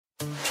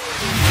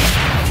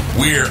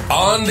We're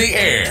on the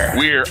air.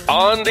 We're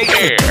on the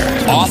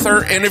air.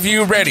 Author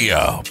Interview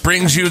Radio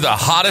brings you the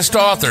hottest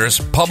authors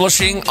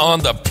publishing on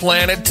the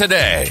planet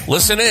today.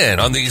 Listen in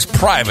on these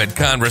private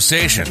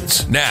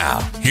conversations. Now,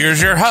 here's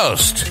your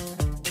host.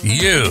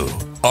 You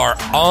are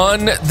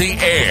on the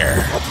air.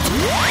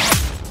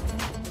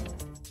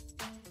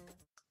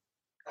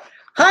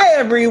 Hi,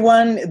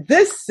 everyone.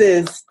 This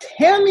is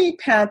Tammy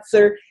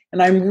Patzer,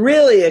 and I'm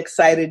really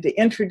excited to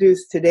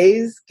introduce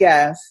today's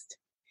guest,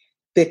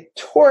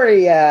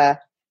 Victoria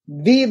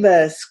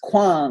Vives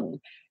Khuong.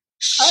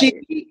 She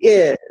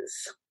is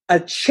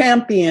a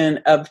champion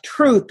of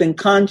truth and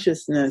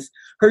consciousness.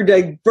 Her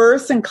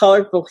diverse and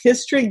colorful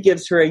history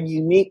gives her a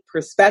unique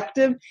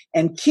perspective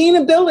and keen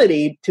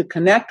ability to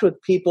connect with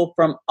people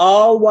from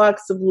all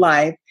walks of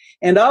life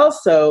and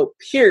also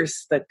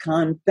pierce the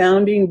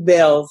confounding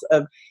veils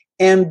of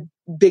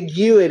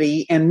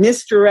ambiguity and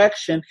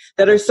misdirection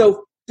that are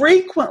so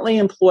frequently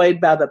employed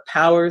by the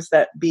powers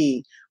that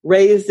be.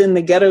 Raised in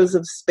the ghettos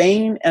of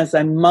Spain as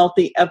a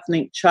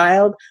multi-ethnic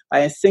child by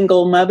a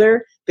single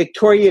mother,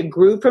 Victoria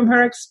grew from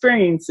her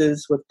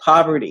experiences with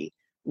poverty,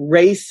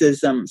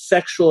 racism,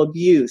 sexual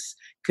abuse,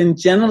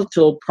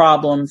 congenital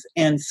problems,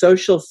 and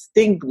social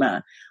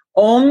stigma,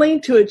 only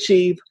to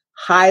achieve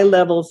high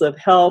levels of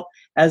health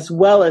as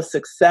well as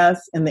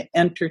success in the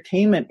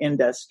entertainment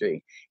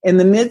industry. In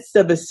the midst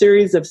of a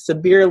series of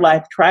severe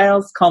life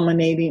trials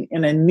culminating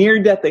in a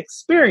near-death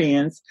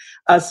experience,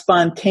 a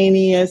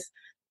spontaneous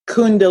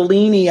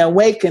Kundalini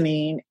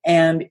awakening,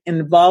 and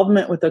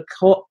involvement with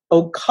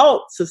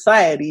occult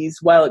societies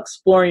while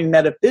exploring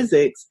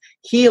metaphysics,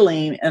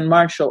 healing, and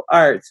martial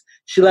arts,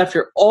 she left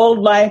her old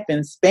life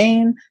in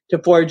Spain to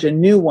forge a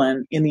new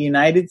one in the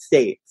United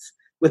States.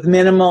 With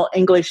minimal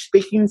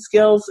English-speaking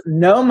skills,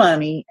 no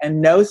money,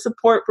 and no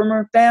support from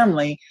her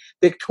family,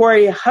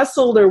 Victoria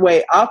hustled her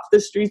way off the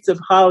streets of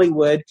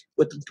Hollywood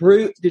with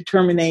brute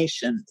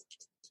determination.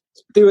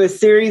 Through a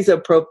series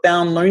of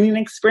profound learning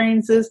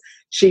experiences,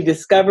 she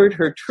discovered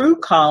her true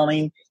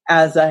calling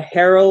as a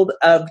herald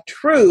of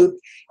truth.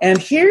 And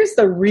here's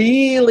the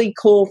really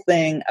cool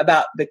thing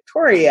about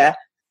Victoria.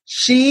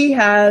 She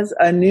has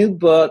a new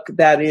book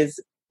that is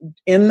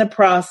in the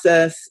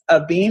process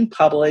of being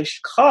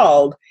published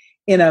called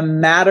In a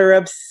Matter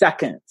of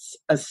Seconds,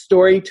 a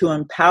story to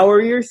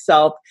empower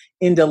yourself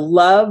into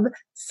love,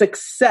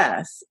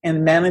 success,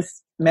 and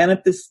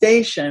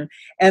manifestation.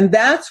 And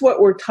that's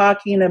what we're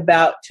talking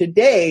about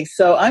today.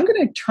 So I'm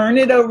going to turn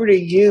it over to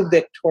you,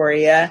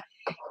 Victoria,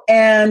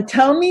 and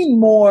tell me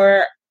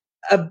more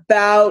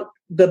about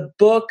the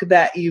book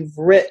that you've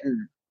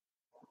written.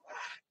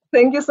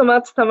 Thank you so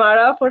much,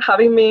 Tamara, for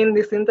having me in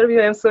this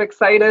interview. I'm so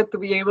excited to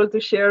be able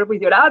to share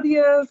with your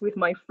audience, with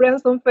my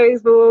friends on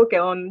Facebook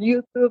and on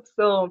YouTube.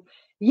 So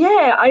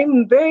yeah,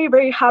 I'm very,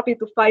 very happy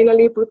to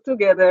finally put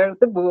together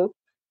the book.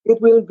 It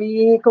will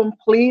be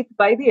complete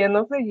by the end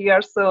of the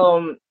year.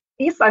 So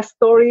it's a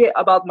story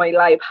about my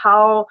life,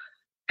 how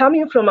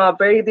coming from a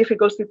very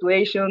difficult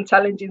situation,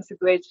 challenging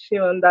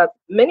situation that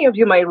many of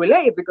you might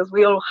relate because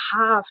we all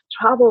have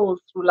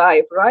troubles through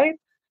life, right?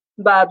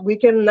 But we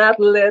cannot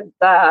let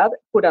that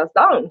put us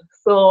down.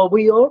 So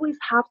we always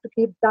have to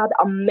keep that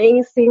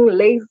amazing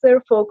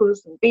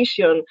laser-focused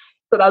vision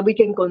so that we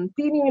can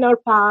continue in our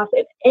path,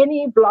 and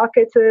any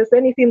blockages,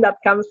 anything that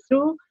comes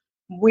through,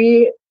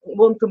 we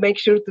want to make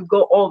sure to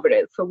go over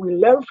it. So we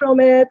learn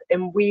from it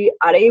and we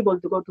are able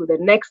to go to the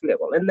next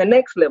level and the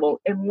next level.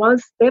 And one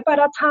step at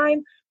a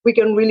time, we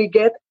can really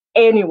get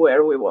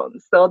anywhere we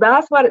want. So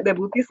that's what the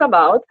book is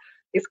about.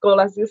 It's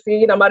called, as you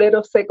see, In a Matter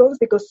of Seconds,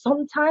 because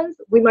sometimes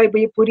we might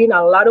be putting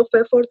a lot of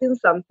effort in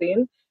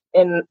something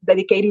and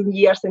dedicating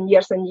years and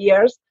years and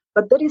years,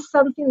 but there is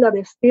something that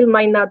still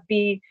might not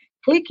be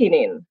clicking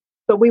in.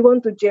 So we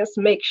want to just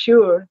make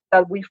sure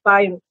that we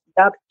find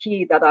that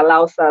key that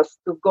allows us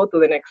to go to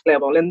the next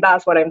level. And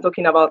that's what I'm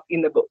talking about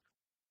in the book.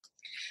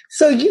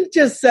 So you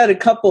just said a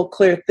couple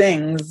clear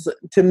things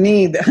to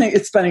me.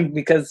 It's funny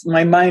because in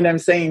my mind I'm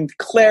saying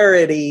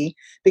clarity,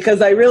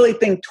 because I really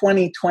think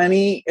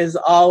 2020 is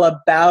all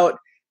about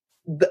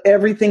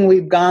everything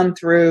we've gone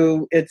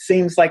through. It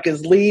seems like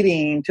is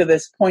leading to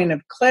this point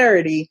of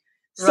clarity.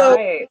 So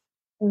right.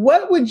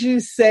 What would you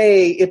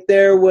say if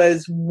there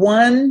was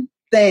one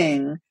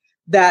thing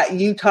that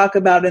you talk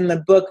about in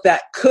the book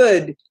that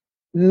could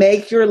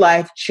make your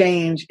life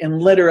change in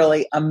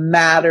literally a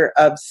matter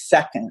of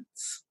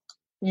seconds?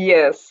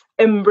 Yes,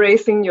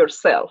 embracing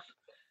yourself.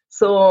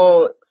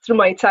 So through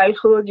my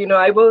childhood,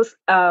 I was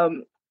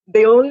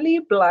the only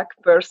Black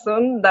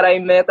person that I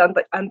met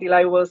until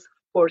I was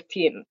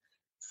 14.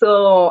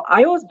 So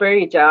I was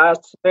very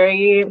judged,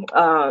 very,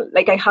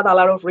 I had a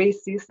lot of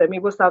racism.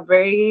 It was a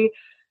very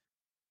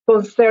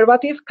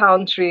conservative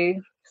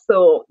country.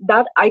 So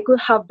that I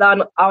could have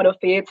done out of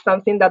it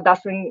something that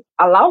doesn't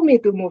allow me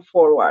to move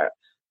forward.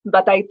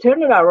 But I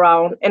turned it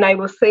around and I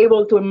was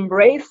able to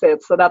embrace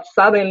it, so that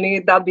suddenly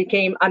that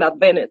became an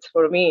advantage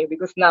for me,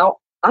 because now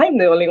I'm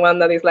the only one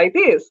that is like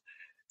this.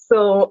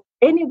 So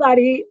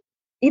anybody,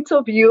 each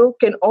of you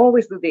can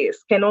always do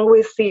this, can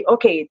always see,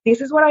 okay,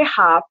 this is what I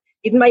have.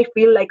 It might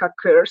feel like a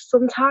curse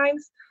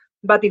sometimes,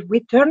 But if we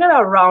turn it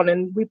around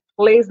and we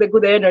place the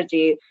good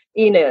energy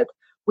in it,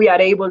 we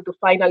are able to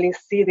finally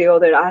see the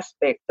other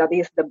aspect, that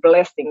is the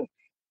blessing.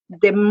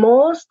 The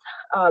most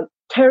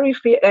terrible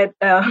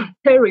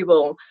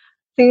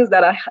things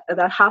that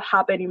have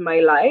happened in my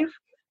life,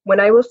 when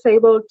I was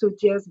able to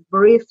just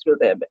breathe through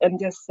them and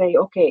just say,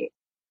 okay,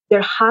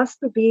 there has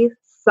to be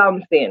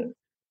something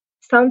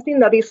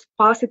that is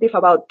positive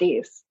about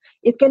this.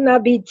 It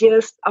cannot be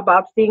just a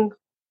bad thing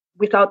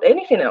without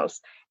anything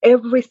else.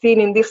 Everything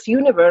in this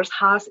universe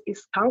has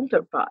its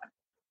counterpart.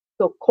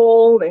 So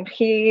cold and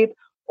heat,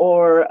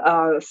 or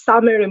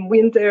summer and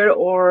winter,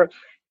 or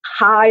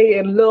high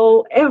and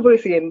low,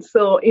 everything.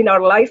 So in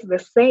our lives, the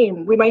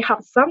same. We might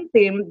have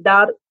something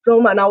that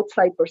from an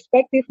outside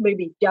perspective may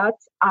be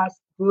judged as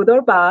good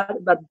or bad,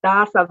 but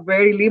that's a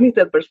very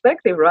limited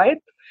perspective, right?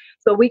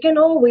 So we can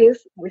always,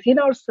 within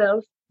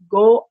ourselves,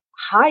 go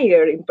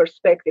higher in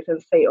perspective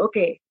and say,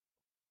 okay,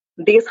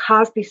 this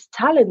has these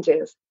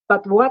challenges,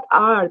 but what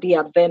are the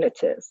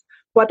advantages?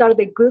 What are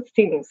the good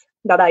things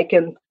that I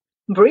can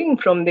bring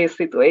from this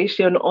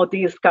situation or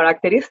this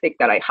characteristic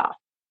that I have?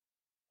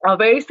 A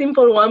very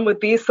simple one would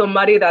be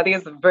somebody that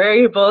is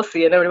very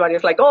bossy, and everybody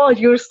is like, oh,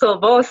 you're so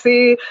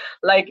bossy.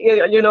 Like,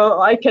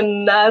 I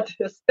cannot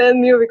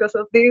stand you because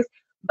of this.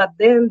 But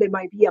then they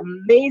might be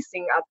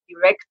amazing at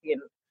directing,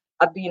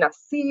 at being a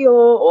CEO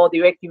or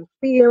directing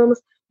films,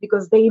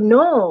 because they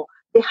know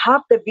they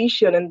have the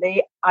vision and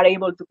they are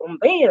able to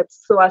convey it.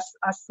 So as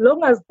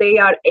long as they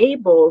are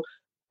able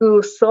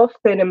to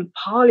soften and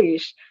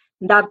polish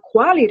that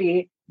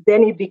quality,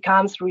 then it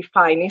becomes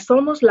refined. It's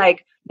almost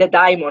like the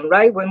diamond,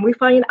 right? When we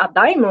find a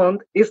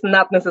diamond, it's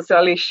not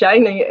necessarily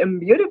shiny and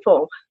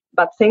beautiful,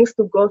 but thanks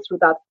to go through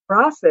that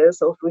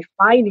process of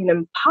refining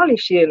and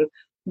polishing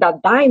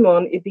that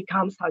diamond, it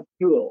becomes a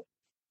jewel.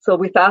 So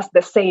with us,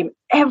 the same.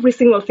 Every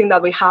single thing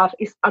that we have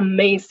is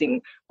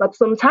amazing, but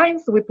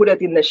sometimes we put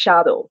it in the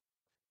shadow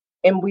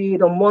and we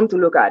don't want to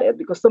look at it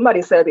because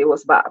somebody said it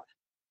was bad.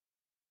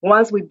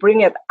 Once we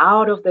bring it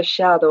out of the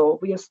shadow,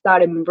 we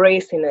start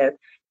embracing it,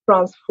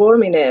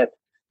 transforming it,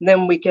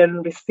 then we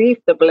can receive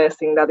the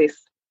blessing that is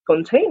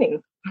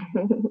containing.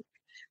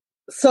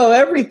 So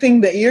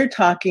everything that you're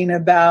talking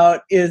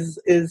about is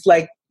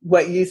like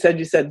what you said.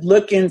 You said,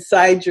 look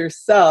inside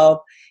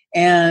yourself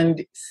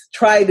and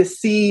try to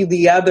see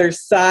the other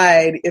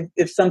side.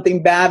 If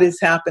something bad is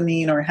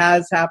happening or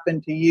has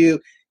happened to you,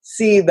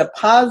 see the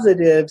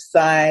positive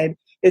side.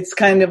 It's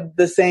kind of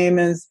the same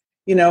as,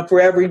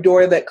 for every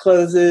door that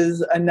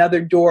closes,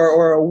 another door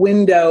or a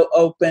window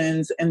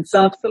opens, and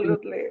something.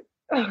 Absolutely.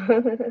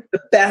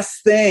 The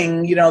best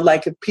thing,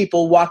 like if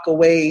people walk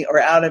away or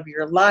out of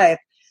your life.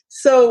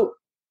 So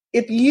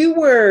if you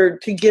were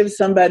to give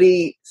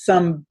somebody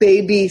some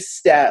baby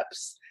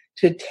steps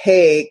to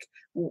take,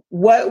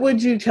 what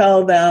would you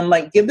tell them?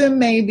 Like, give them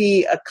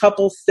maybe a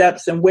couple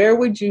steps, and where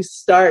would you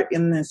start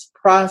in this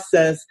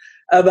process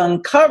of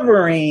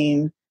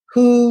uncovering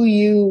who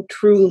you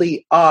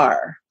truly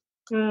are?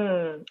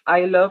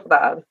 I love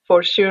that.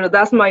 For sure.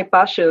 That's my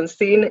passion,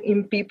 seeing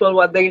in people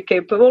what they're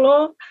capable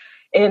of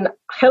and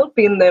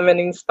helping them and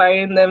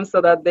inspiring them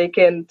so that they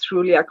can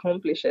truly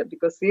accomplish it,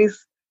 because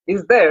it's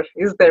there.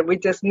 We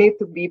just need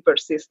to be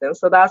persistent.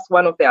 So that's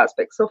one of the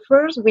aspects. So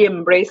first, we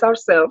embrace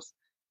ourselves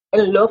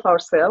and love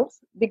ourselves,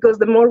 because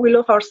the more we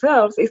love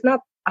ourselves, it's not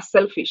a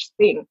selfish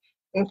thing.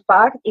 In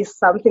fact, it's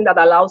something that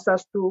allows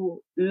us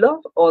to love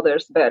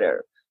others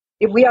better.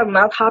 If we are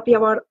not happy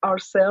about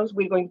ourselves,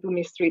 we're going to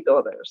mistreat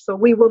others. So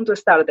we want to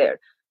start there,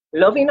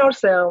 loving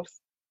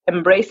ourselves,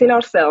 embracing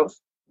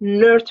ourselves,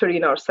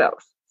 nurturing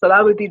ourselves. So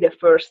that would be the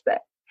first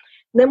step.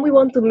 Then we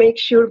want to make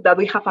sure that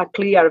we have a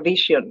clear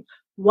vision.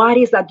 What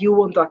is that you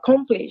want to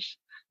accomplish?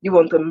 You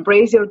want to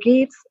embrace your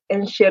gifts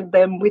and share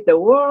them with the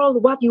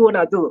world, what you want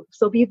to do.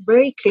 So be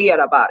very clear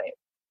about it.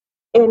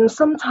 And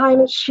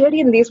sometimes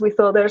sharing this with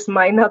others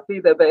might not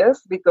be the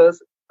best,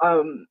 because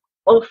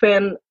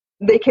often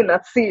they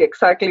cannot see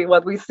exactly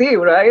what we see,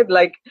 right?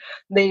 Like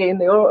they in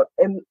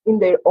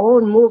their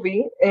own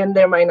movie, and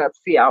they might not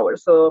see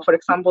ours. So for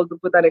example, to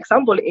put an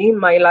example, in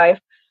my life,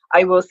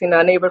 I was in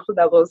a neighborhood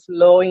that was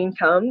low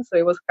income. So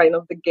it was kind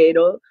of the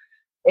ghetto.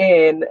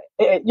 And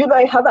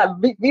I had a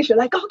big vision,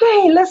 like,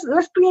 okay, let's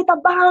create a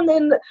band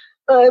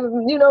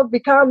and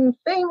become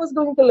famous,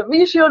 going to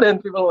television.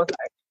 And people was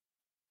like,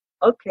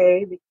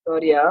 okay,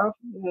 Victoria,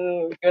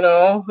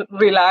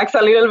 relax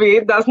a little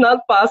bit. That's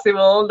not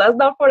possible. That's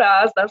not for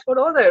us. That's for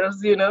others.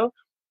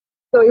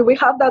 So if we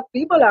have that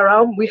people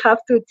around, we have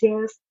to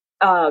just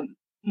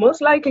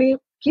most likely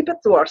keep it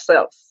to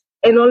ourselves.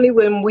 And only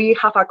when we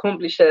have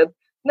accomplished it,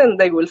 then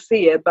they will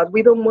see it. But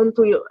we don't want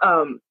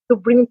to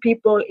bring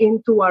people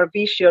into our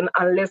vision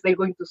unless they're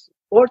going to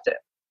support it.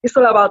 It's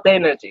all about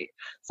energy.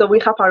 So we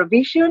have our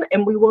vision,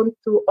 and we want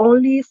to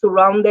only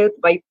surround it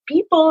by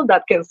people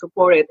that can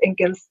support it and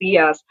can see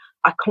us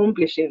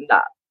accomplishing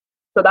that.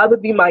 So that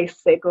would be my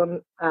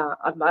second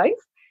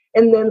advice.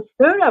 And then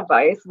third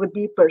advice would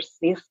be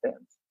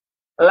persistence.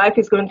 Life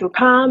is going to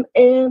come,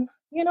 and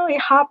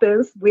it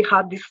happens. We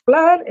had this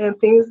plan and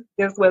things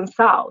just went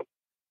south.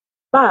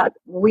 But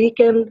we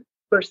can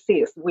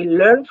persist. We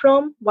learn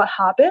from what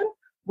happened,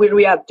 we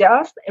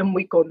readjust, and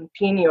we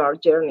continue our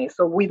journey.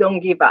 So we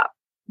don't give up.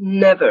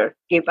 Never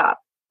give up.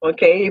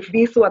 Okay? If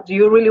this is what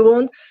you really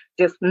want,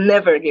 just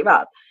never give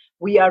up.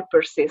 We are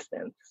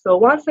persistent. So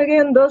once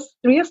again, those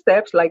 3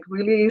 steps, like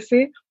really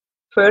easy.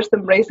 First,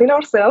 embracing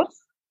ourselves.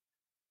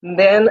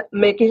 Then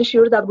making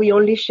sure that we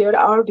only share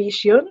our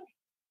vision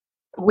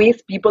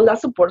with people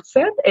that support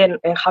it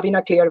and having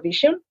a clear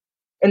vision.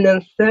 And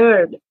then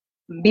third,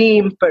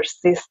 being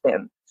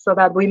persistent so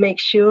that we make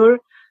sure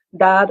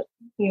that,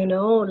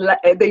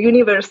 the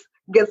universe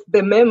gets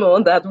the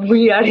memo that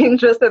we are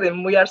interested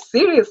and we are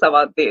serious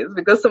about this.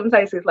 Because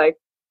sometimes it's like,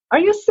 are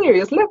you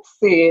serious? Let's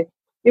see.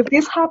 If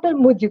this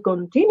happened, would you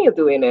continue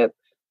doing it?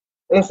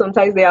 And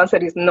sometimes the answer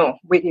is no,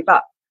 we give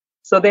up.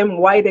 So then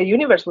why the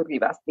universe would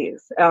give us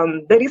this?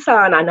 There is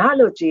an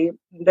analogy.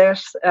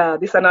 There's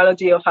this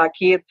analogy of a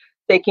kid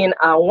taking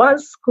a 1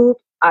 scoop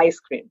ice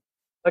cream.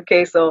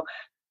 Okay, so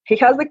he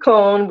has the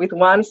cone with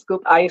 1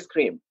 scoop ice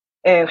cream.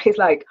 And he's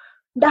like,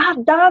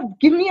 Dad,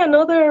 give me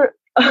another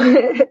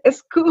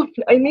scoop.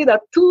 I need a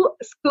 2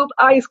 scoop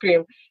ice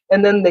cream.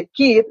 And then the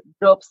kid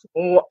drops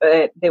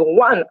the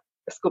 1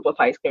 scoop of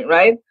ice cream,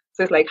 right?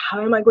 So it's like,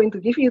 how am I going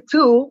to give you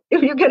 2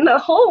 if you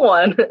cannot hold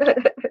 1?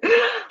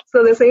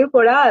 So the same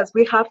for us.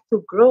 We have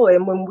to grow.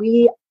 And when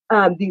we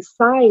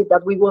decide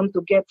that we want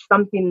to get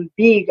something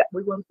big,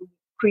 we want to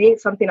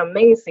create something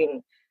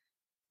amazing,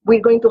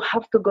 we're going to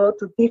have to go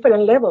to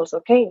different levels.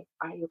 Okay,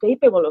 are you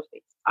capable of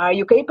this? Are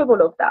you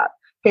capable of that?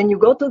 Can you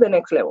go to the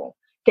next level?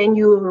 Can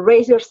you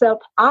raise yourself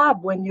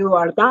up when you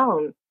are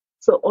down?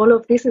 So all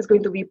of this is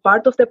going to be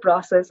part of the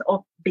process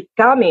of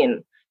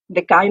becoming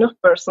the kind of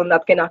person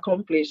that can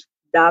accomplish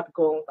that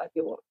goal that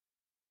you want.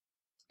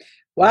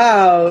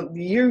 Wow,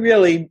 you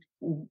really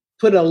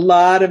put a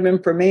lot of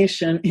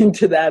information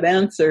into that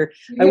answer.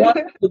 I want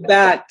to go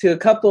back to a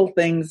couple of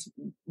things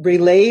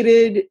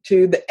related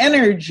to the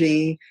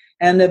energy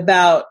and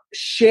about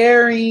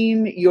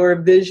sharing your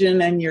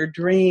vision and your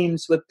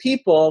dreams with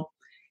people.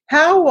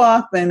 How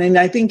often, and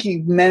I think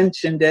you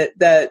mentioned it,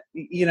 that,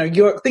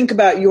 think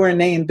about your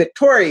name,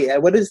 Victoria.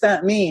 What does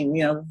that mean?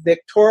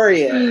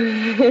 Victoria.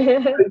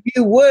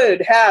 You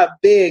would have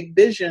big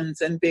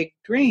visions and big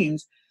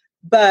dreams.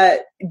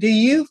 But do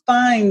you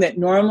find that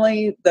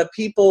normally the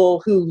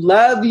people who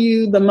love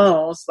you the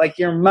most, like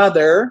your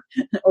mother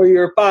or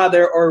your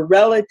father or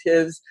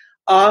relatives,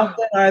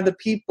 often are the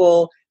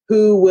people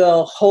who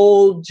will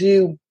hold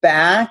you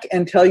back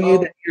and tell you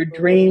that your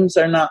dreams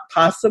are not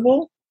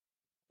possible?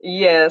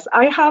 Yes,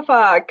 I have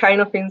a kind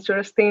of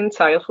interesting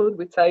childhood,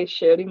 which I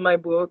shared in my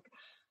book.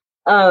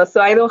 So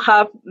I don't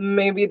have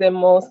maybe the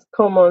most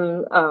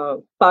common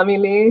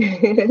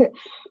family,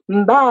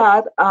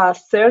 but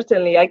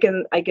certainly I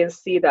can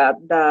see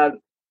that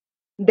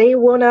they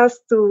want us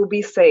to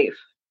be safe.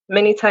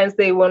 Many times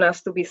they want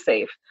us to be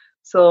safe.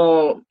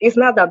 So it's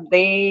not that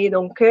they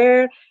don't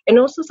care, and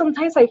also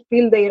sometimes I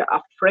feel they're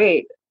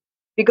afraid,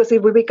 because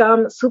if we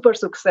become super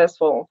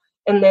successful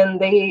and then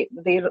they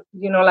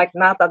like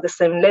not at the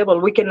same level,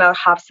 we cannot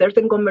have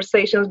certain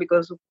conversations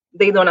because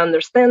they don't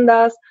understand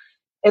us.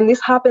 And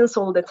this happens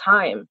all the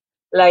time.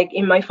 Like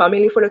in my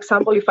family, for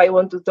example, if I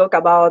want to talk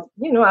about,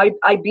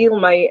 I build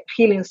my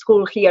healing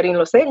school here in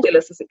Los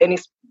Angeles, and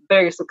it's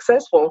very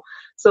successful.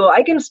 So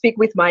I can speak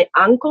with my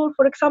uncle,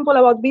 for example,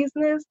 about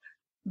business,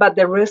 but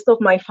the rest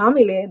of my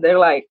family, they're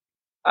like,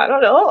 I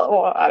don't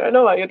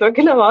know what you're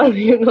talking about.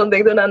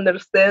 They don't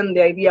understand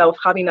the idea of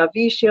having a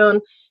vision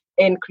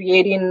and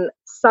creating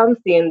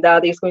something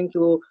that is going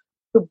to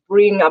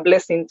bring a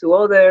blessing to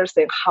others,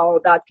 and how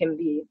that can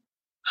be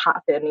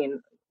happening.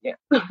 Yeah.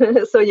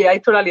 So I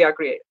totally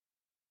agree.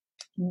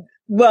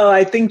 Well,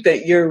 I think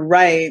that you're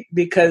right,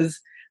 because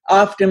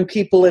often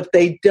people, if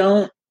they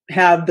don't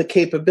have the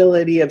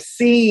capability of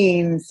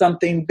seeing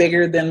something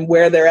bigger than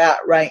where they're at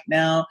right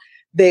now,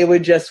 they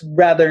would just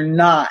rather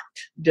not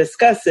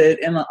discuss it.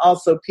 And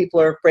also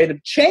people are afraid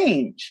of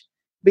change,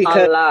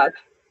 because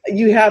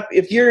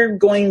if you're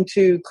going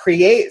to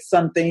create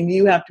something,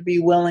 you have to be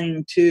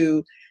willing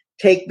to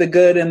take the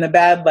good and the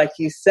bad, like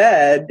you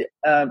said,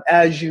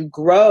 as you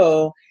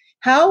grow.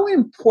 How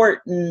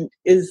important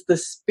is the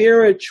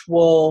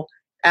spiritual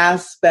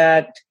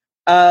aspect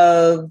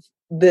of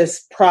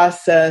this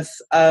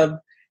process of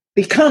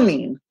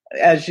becoming,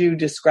 as you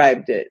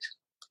described it?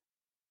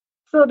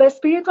 So the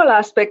spiritual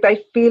aspect,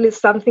 I feel, is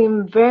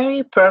something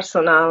very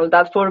personal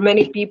that for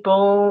many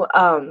people,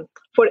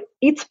 for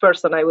each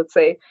person, I would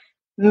say,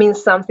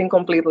 means something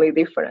completely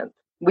different.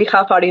 We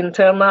have our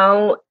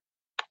internal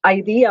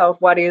idea of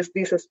what is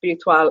this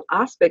spiritual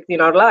aspect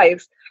in our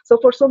lives. So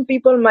for some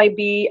people might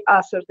be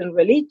a certain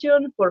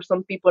religion, for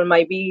some people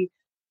might be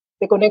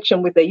the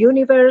connection with the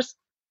universe,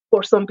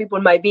 for some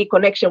people might be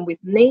connection with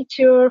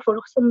nature, for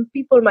some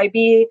people might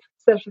be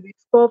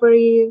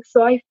self-discovery.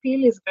 So I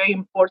feel it's very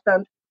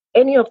important,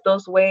 any of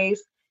those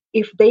ways,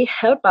 if they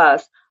help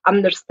us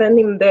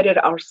understanding better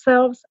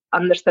ourselves,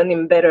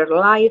 understanding better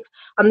life,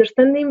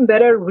 understanding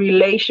better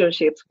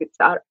relationships, which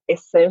are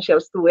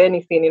essentials to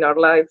anything in our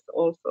lives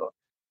also.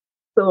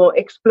 So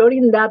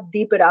exploring that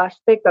deeper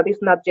aspect that is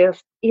not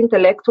just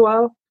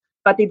intellectual,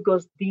 but it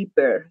goes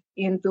deeper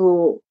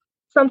into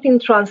something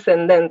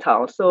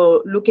transcendental.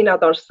 So looking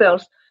at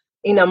ourselves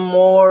in a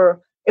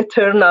more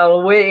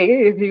eternal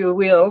way, if you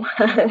will.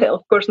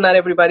 Of course, not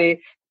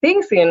everybody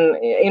thinks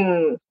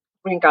in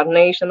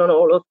reincarnation and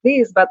all of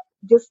this, but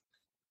just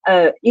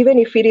even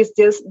if it is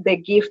just the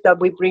gift that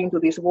we bring to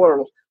this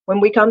world. When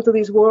we come to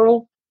this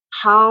world,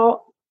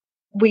 how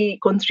we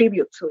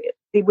contribute to it.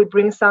 Did we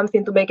bring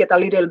something to make it a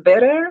little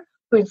better,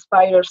 to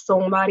inspire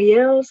somebody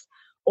else,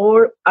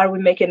 or are we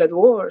making it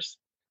worse?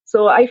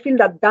 So I feel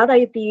that that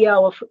idea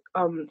of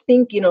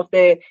thinking of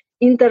the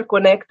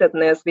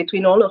interconnectedness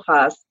between all of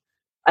us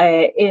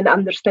in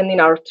understanding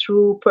our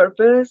true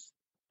purpose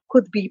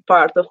could be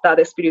part of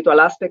that spiritual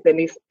aspect and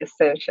is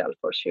essential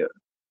for sure.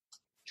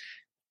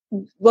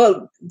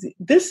 Well,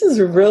 this is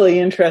a really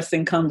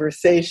interesting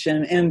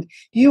conversation. And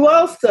you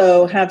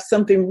also have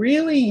something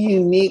really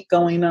unique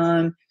going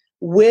on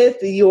with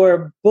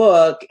your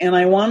book. And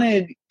I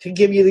wanted to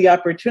give you the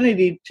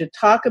opportunity to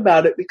talk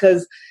about it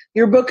because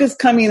your book is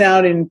coming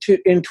out in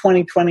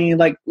 2020.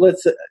 I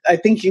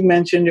think you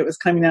mentioned it was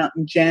coming out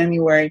in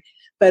January,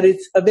 but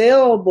it's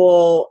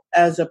available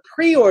as a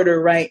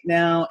pre-order right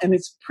now. And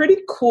it's pretty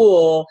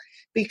cool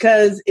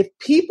because if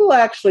people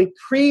actually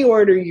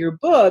pre-order your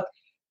book,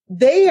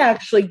 they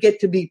actually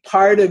get to be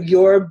part of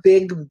your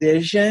big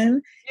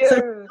vision. Yeah.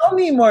 So tell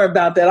me more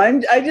about that.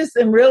 I just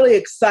am really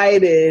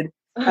excited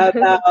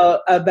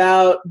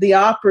about the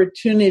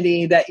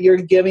opportunity that you're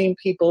giving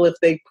people if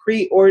they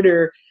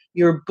pre-order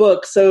your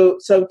book. So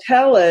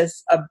tell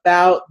us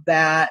about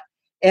that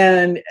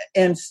and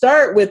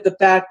start with the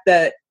fact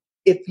that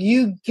if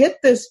you get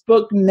this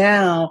book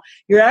now,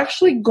 you're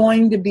actually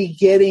going to be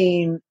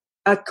getting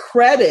a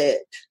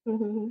credit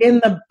in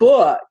the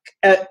book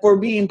for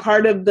being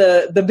part of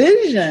the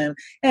vision.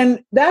 And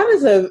that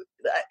is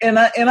and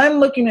I'm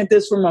looking at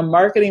this from a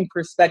marketing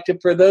perspective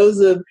for those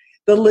of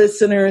the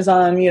listeners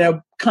on,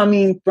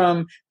 coming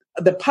from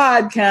the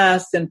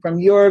podcast and from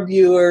your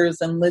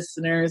viewers and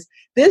listeners.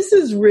 This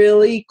is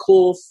really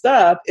cool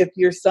stuff if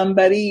you're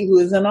somebody who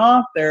is an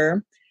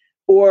author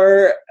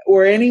or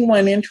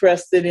anyone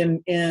interested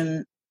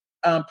in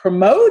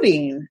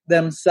promoting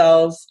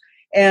themselves.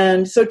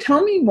 And so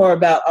tell me more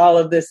about all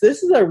of this.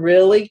 This is a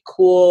really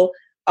cool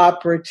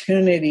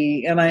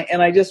opportunity. And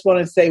I just want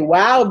to say,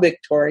 wow,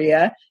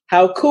 Victoria,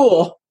 how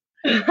cool.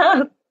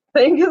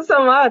 Thank you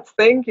so much.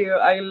 Thank you.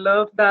 I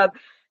love that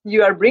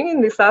you are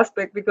bringing this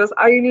aspect because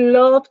I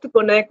love to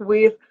connect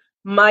with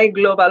my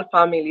global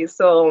family.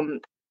 So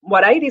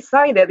what I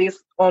decided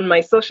is on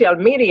my social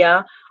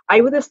media, I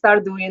would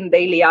start doing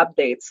daily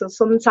updates. So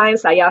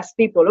sometimes I ask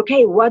people,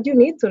 okay, what do you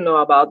need to know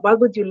about?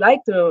 What would you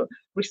like to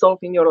resolve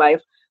in your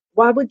life?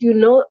 What would you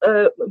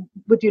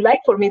like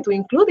for me to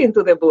include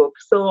into the book?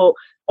 So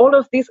all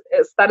of this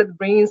started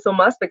bringing some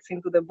aspects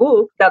into the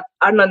book that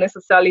are not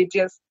necessarily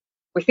just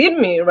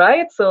within me,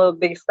 right? So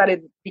they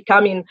started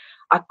becoming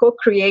a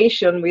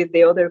co-creation with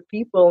the other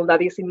people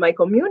that is in my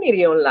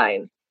community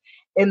online.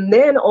 And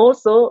then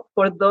also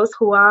for those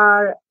who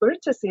are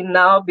purchasing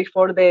now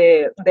before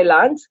the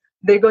launch,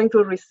 they're going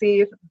to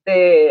receive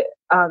the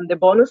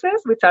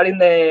bonuses, which are in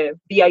the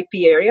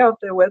VIP area of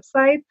the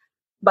website.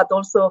 But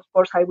also, of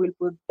course, I will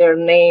put their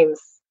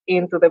names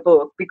into the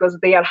book because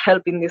they are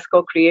helping this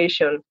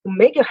co-creation to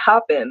make it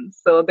happen.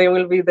 So they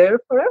will be there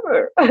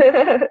forever.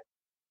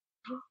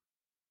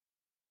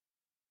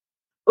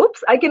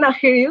 Oops, I cannot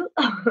hear you.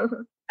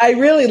 I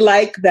really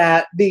like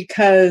that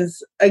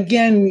because,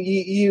 again,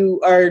 you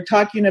are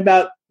talking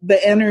about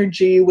the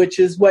energy, which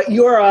is what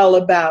you're all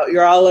about.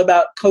 You're all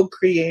about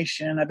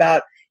co-creation,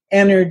 about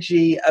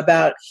energy,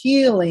 about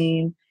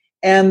healing,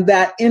 and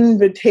that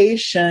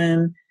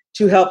invitation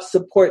to help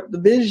support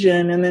the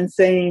vision, and then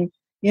saying,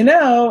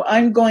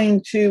 I'm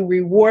going to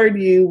reward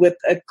you with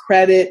a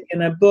credit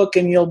in a book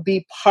and you'll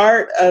be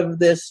part of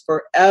this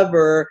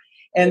forever.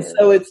 And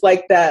so it's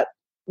like that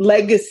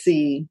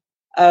legacy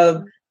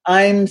of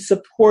I'm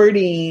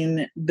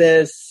supporting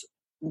this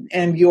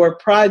and your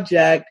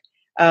project,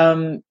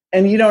 and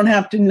you don't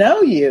have to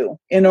know you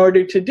in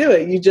order to do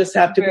it. You just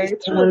have to be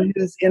someone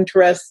who's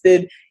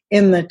interested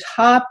in the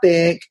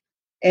topic.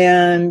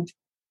 And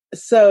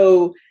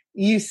so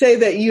you say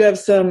that you have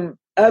some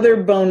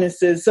other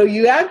bonuses. So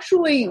you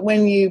actually,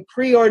 when you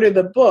pre-order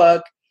the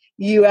book,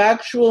 you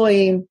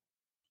actually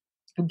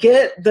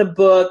get the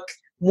book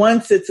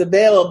once it's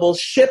available,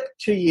 shipped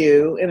to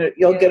you, and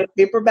you'll get a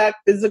paperback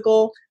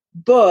physical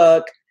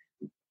book.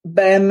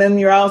 And then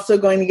you're also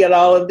going to get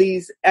all of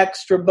these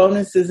extra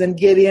bonuses and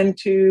get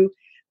into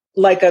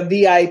like a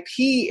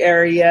VIP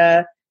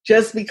area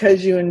just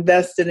because you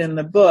invested in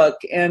the book.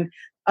 And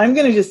I'm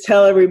going to just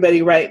tell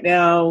everybody right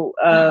now,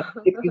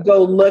 if you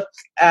go look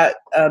at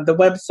the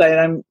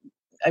website,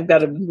 I've got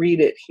to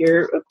read it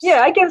here. Oops.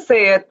 Yeah, I can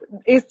say it.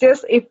 It's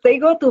just if they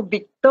go to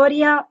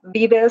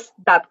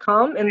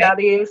victoriavives.com, and that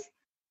is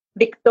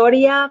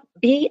Victoria,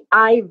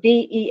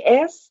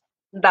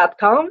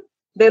 VIVES.com.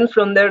 Then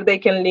from there, they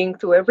can link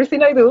to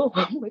everything I do,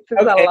 which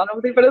is a lot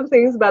of different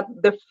things. But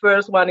the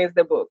first one is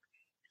the book.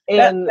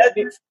 And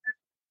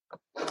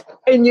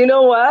and you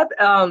know what?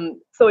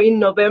 So in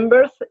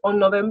November, on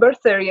November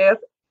 30th,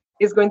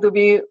 is going to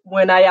be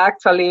when I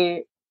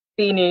actually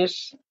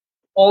finish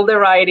all the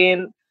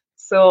writing.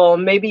 So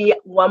maybe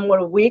one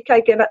more week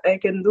I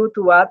can do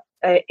to add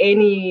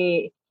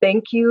any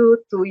thank you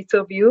to each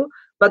of you.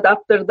 But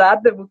after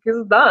that, the book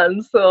is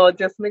done. So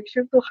just make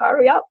sure to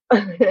hurry up.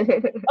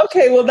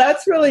 Okay, well,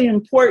 that's really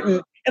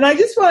important. And I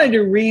just wanted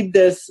to read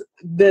this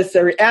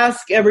or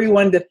ask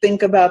everyone to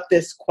think about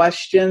this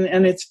question.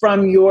 And it's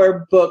from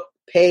your book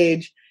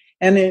page.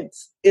 And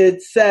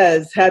it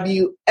says, have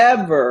you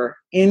ever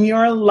in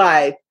your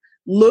life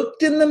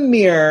looked in the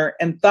mirror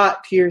and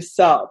thought to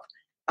yourself,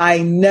 I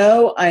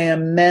know I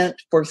am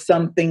meant for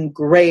something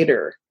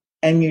greater,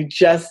 and you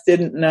just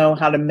didn't know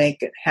how to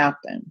make it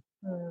happen?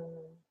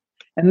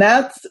 And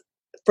that's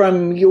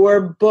from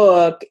your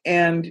book,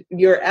 and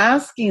you're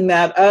asking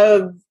that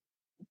of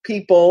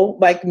people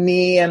like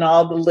me and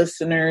all the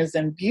listeners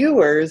and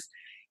viewers.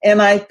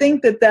 And I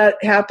think that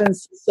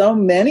happens to so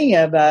many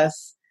of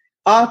us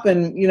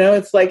often.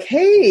 It's like,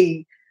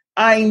 hey,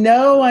 I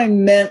know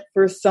I'm meant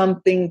for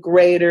something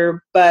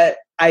greater, but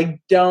I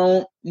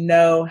don't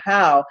know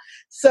how.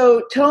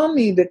 So tell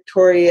me,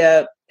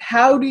 Victoria,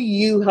 how do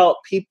you help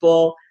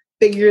people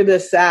figure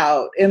this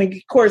out? And of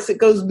course, it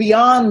goes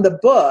beyond the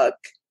book.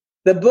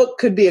 The book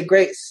could be a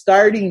great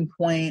starting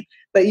point,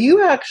 but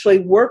you actually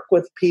work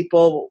with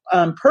people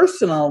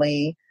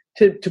personally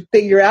to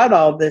figure out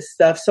all this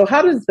stuff. So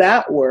how does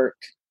that work?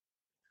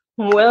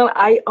 Well,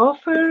 I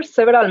offer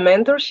several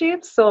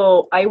mentorships.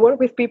 So I work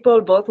with people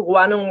both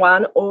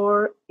one-on-one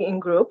or in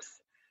groups.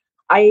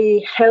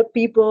 I help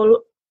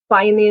people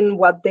finding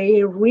what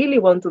they really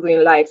want to do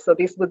in life. So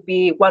this would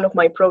be one of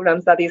my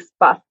programs, that is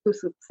Path to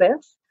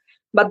Success.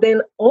 But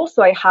then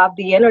also I have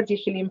the energy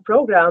healing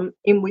program,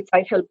 in which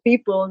I help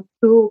people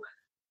to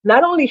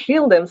not only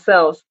heal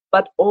themselves,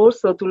 but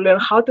also to learn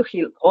how to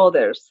heal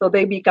others. So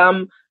they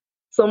become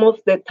some of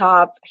the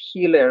top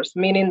healers,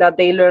 meaning that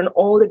they learn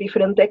all the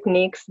different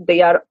techniques.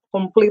 They are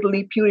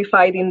completely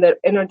purified in their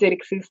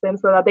energetic system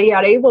so that they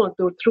are able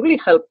to truly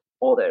help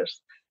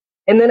others.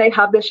 And then I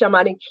have the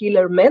shamanic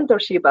healer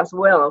mentorship as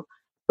well.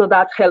 So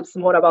that helps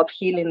more about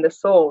healing the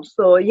soul.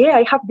 So yeah,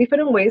 I have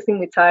different ways in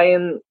which I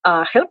am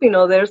helping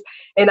others.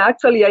 And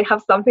actually, I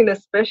have something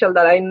special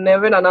that I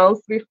never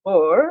announced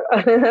before.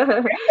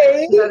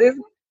 Okay.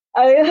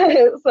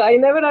 So I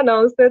never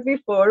announced it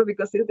before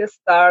because it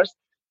starts.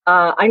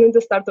 I'm going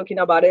to start talking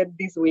about it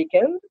this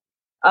weekend.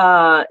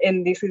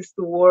 And this is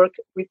to work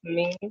with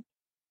me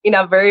in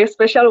a very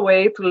special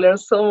way to learn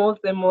some of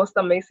the most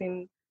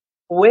amazing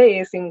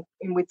ways in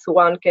which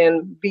one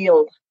can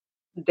build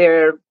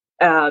their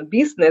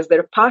business,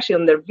 their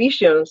passion, their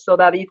vision, so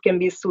that it can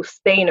be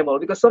sustainable.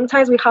 Because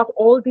sometimes we have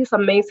all these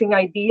amazing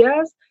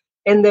ideas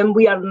and then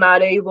we are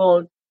not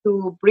able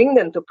to bring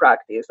them to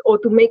practice or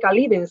to make a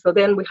living. So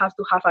then we have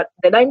to have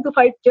the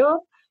 9-to-5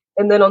 job,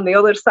 and then on the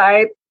other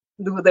side,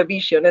 do the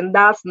vision. And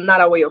that's not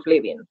a way of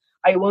living.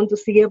 I want to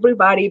see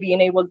everybody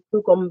being able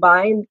to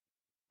combine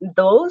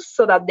those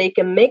so that they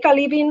can make a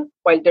living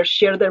while they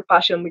share their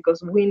passion,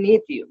 because we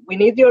need you. We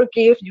need your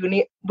gift.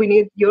 We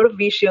need your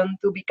vision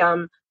to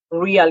become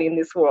real in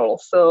this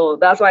world. So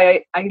that's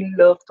why I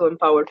love to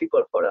empower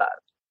people for that.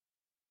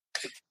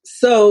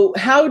 So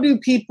how do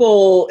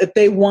people, if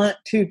they want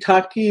to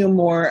talk to you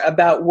more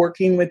about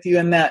working with you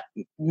in that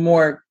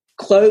more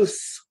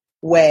close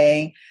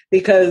way,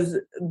 because,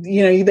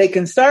 they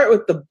can start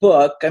with the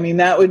book. I mean,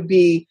 that would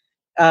be,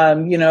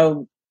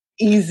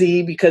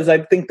 easy, because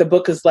I think the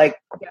book is like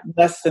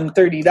less than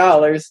 $30,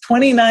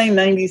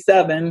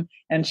 $29.97,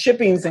 and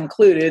shipping's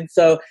included.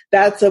 So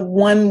that's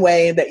one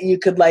way that you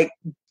could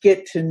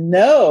get to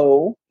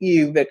know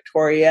you,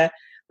 Victoria.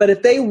 But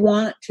if they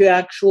want to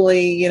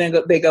actually,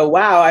 they go,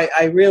 wow,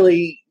 I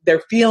really,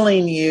 they're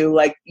feeling you,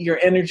 like your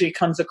energy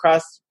comes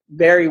across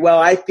very well.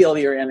 I feel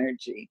your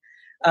energy.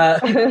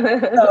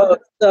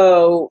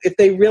 So if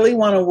they really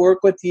want to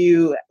work with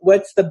you,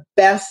 what's the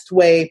best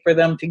way for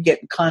them to get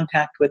in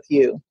contact with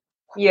you?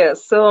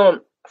 Yes. So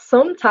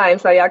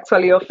sometimes I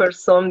actually offer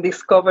some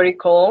discovery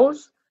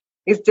calls.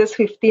 It's just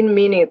 15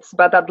 minutes,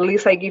 but at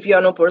least I give you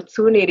an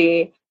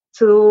opportunity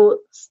to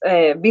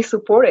be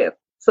supported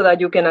so that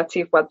you can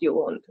achieve what you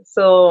want.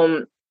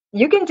 So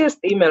you can just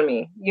email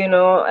me,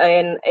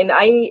 and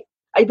I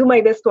do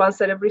my best to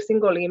answer every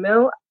single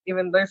email,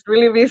 even though it's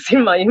really busy.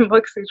 My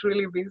inbox is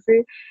really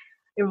busy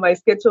in my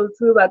schedule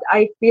too, but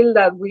I feel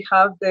that we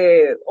have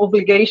the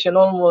obligation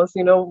almost,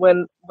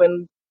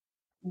 when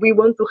we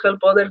want to help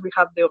others, we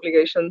have the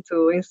obligation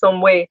to, in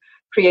some way,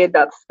 create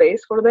that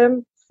space for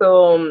them.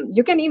 So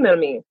you can email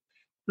me.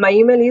 My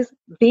email is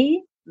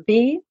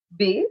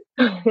vvv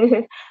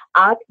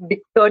at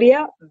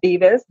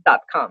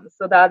victoriavives.com.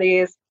 So that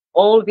is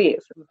all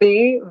V's,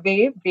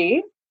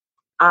 vvv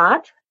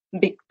at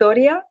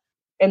Victoria,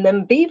 and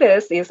then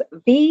Vives is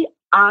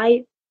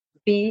VIVES.com.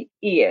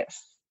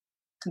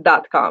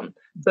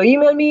 So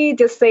email me,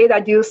 just say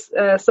that you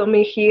saw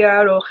me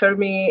here or heard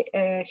me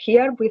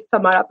here with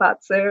Tamara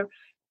Patzer,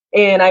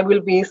 And I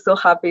will be so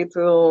happy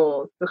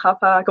to have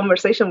a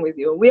conversation with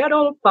you. We are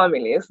all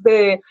families.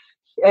 The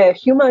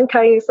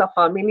humankind is a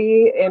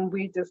family, and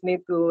we just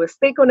need to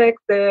stay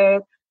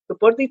connected,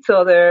 support each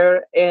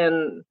other,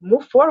 and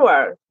move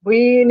forward.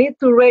 We need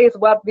to raise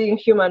what being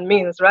human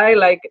means, right?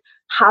 Like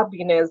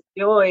happiness,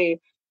 joy,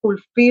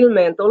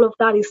 fulfillment, all of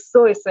that is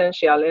so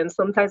essential, and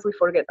sometimes we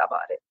forget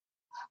about it.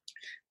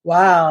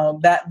 Wow,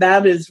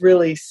 that is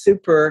really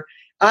super.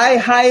 I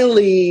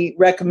highly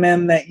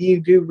recommend that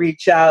you do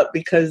reach out,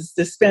 because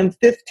to spend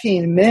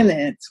 15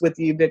 minutes with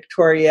you,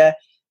 Victoria,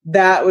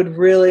 that would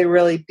really,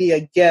 really be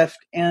a gift.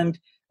 And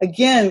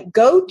again,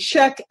 go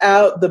check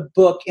out the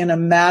book In a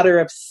Matter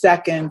of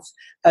Seconds,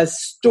 A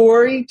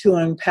Story to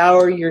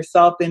Empower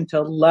Yourself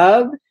into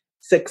Love,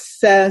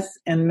 Success,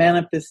 and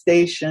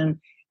Manifestation.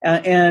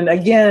 And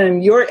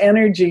again, your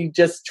energy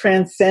just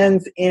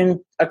transcends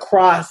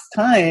across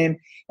time.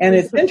 And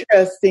it's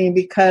interesting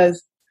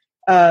because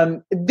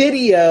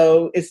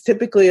video is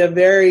typically a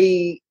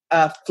very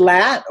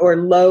flat or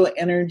low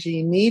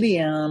energy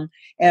medium,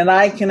 and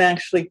I can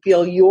actually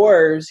feel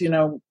yours,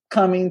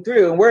 coming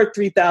through. And we're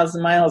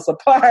 3,000 miles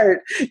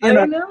apart in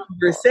our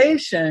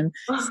conversation.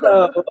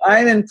 So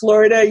I'm in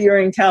Florida, you're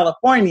in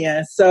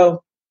California.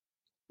 So,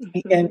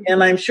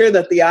 and I'm sure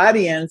that the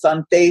audience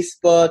on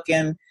Facebook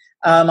and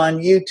on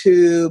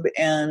YouTube,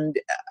 and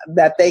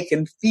that they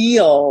can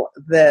feel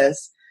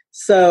this.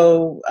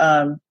 So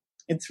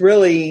it's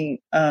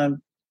really,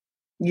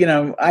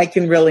 I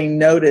can really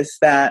notice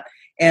that.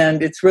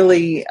 And it's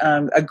really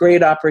a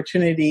great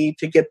opportunity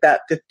to get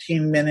that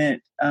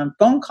 15-minute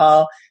phone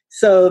call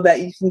so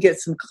that you can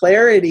get some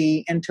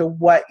clarity into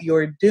what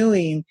you're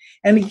doing.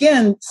 And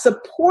again,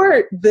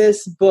 support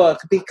this book,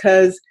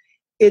 because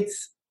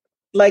it's,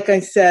 like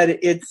I said,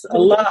 it's a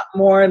lot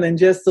more than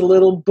just a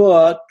little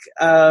book.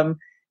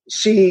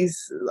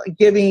 She's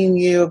giving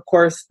you, of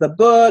course, the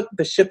book,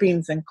 the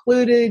shipping's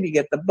included, you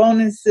get the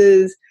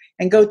bonuses,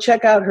 and go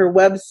check out her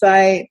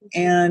website.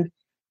 And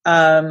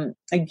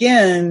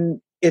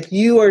again, if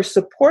you are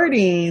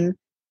supporting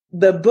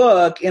the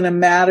book In a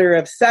Matter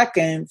of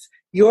Seconds,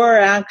 you're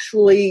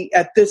actually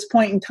at this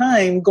point in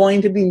time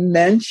going to be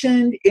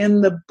mentioned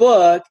in the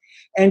book.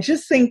 And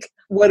just think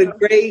what a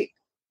great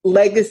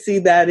legacy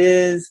that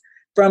is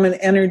from an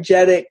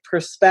energetic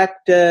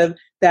perspective,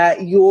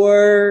 that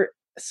you're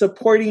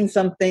supporting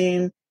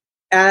something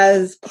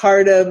as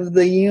part of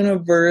the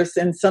universe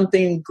and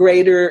something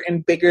greater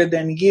and bigger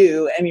than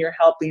you, and you're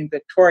helping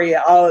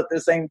Victoria all at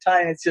the same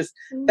time. It's just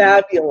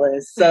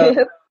fabulous. So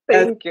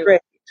Thank you.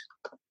 Great.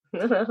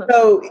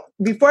 So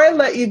before I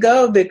let you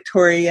go,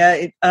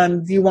 Victoria,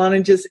 do you want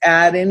to just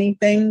add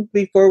anything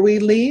before we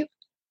leave?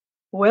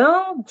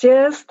 Well,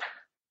 just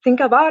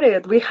think about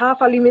it. We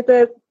have a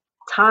limited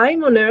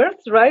time on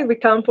Earth, right? We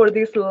come for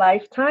this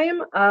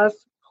lifetime as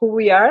who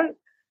we are,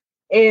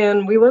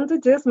 and we want to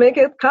just make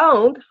it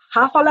count,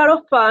 have a lot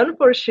of fun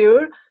for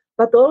sure,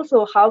 but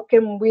also how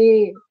can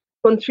we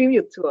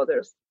contribute to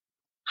others?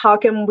 How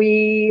can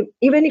we,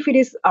 even if it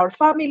is our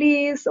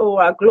families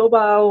or a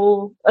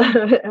global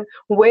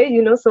way,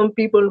 some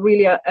people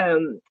really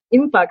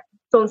impact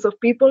tons of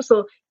people.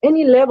 So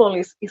any level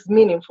is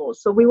meaningful.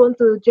 So we want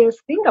to just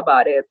think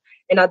about it.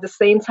 And at the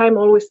same time,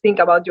 always think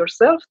about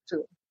yourself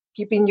too,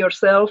 keeping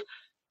yourself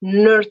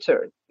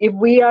nurtured. If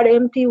we are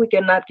empty, we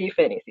cannot give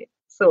anything.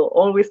 So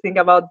always think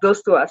about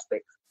those two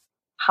aspects,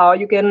 how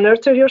you can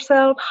nurture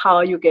yourself,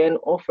 how you can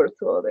offer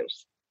to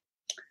others.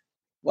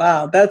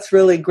 Wow, that's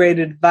really great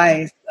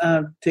advice,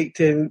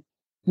 to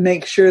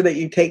make sure that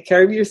you take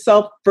care of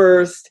yourself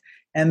first,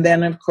 and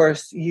then, of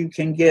course, you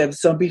can give.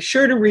 So be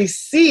sure to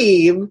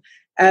receive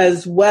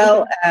as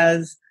well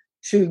as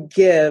to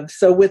give.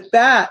 So with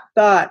that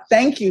thought,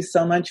 thank you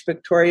so much,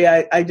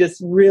 Victoria. I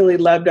just really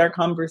loved our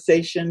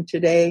conversation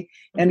today.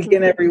 And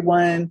again,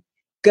 everyone,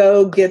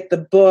 go get the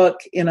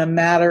book In a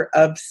Matter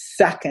of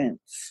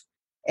Seconds.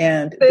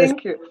 And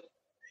thank you.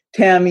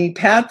 Tammy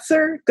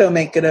Patzer, go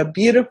make it a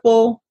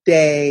beautiful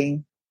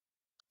day.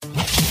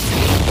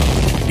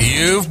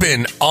 You've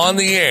been on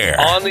the air,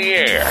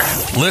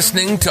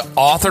 listening to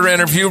Author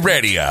Interview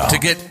Radio. To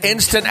get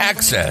instant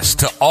access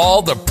to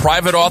all the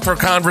private author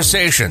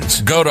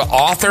conversations, go to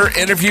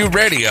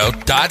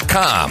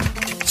authorinterviewradio.com.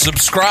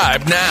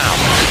 Subscribe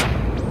now.